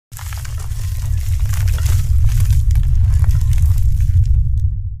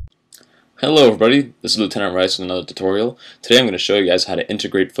Hello everybody, this is Lieutenant Rice with another tutorial. Today I'm going to show you guys how to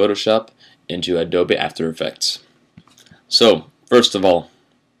integrate Photoshop into Adobe After Effects. So, first of all,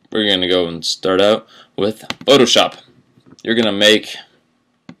 we're going to go and start out with Photoshop. You're going to make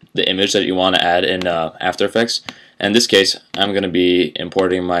the image that you want to add in After Effects. In this case, I'm going to be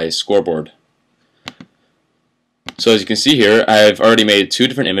importing my scoreboard. So as you can see here, I've already made two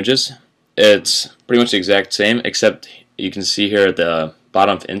different images. It's pretty much the exact same, except you can see here at the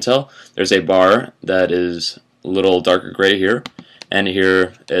bottom of Intel, there's a bar that is a little darker gray here, and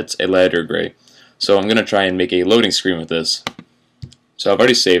here it's a lighter gray. So I'm going to try and make a loading screen with this. So I've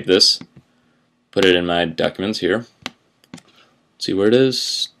already saved this, put it in my documents here. Let's see where it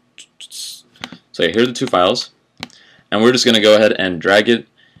is. So here are the two files, and we're just going to go ahead and drag it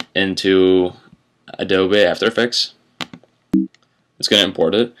into Adobe After Effects. It's going to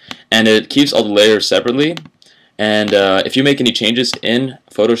import it, and it keeps all the layers separately. And if you make any changes in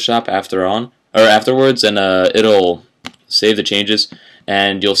Photoshop afterwards, then it'll save the changes,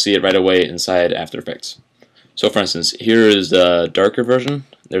 and you'll see it right away inside After Effects. So, for instance, here is the darker version.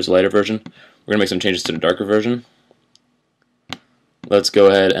 There's a lighter version. We're gonna make some changes to the darker version. Let's go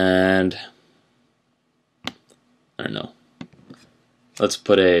ahead and I don't know. Let's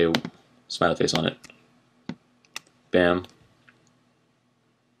put a smiley face on it. Bam.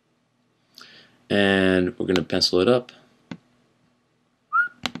 And we're going to pencil it up.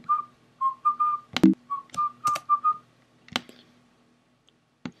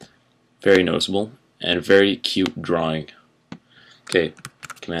 Very noticeable and very cute drawing. Okay,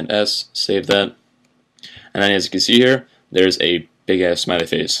 Command S, save that. And then as you can see here, there's a big ass smiley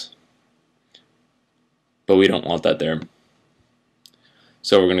face. But we don't want that there.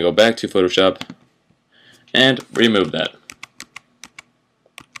 So we're going to go back to Photoshop and remove that.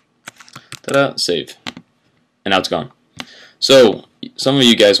 Ta-da, save. And now it's gone. So, some of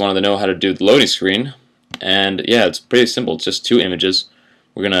you guys wanted to know how to do the loading screen, and yeah, it's pretty simple. It's just two images.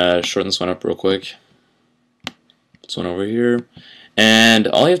 We're gonna shorten this one up real quick. This one over here. And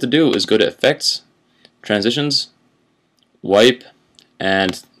all you have to do is go to Effects, Transitions, Wipe,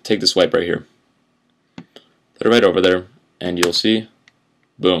 and take this wipe right here. Put it right over there, and you'll see,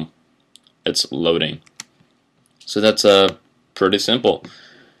 boom, it's loading. So that's pretty simple.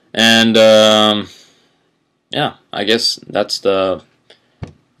 And yeah, I guess that's the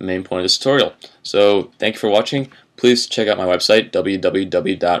main point of this tutorial. So thank you for watching. Please check out my website,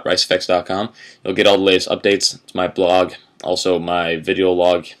 www.ricefx.com. You'll get all the latest updates to my blog, also my video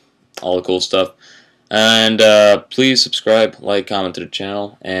log, all the cool stuff. And please subscribe, like, comment to the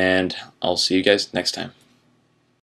channel, and I'll see you guys next time.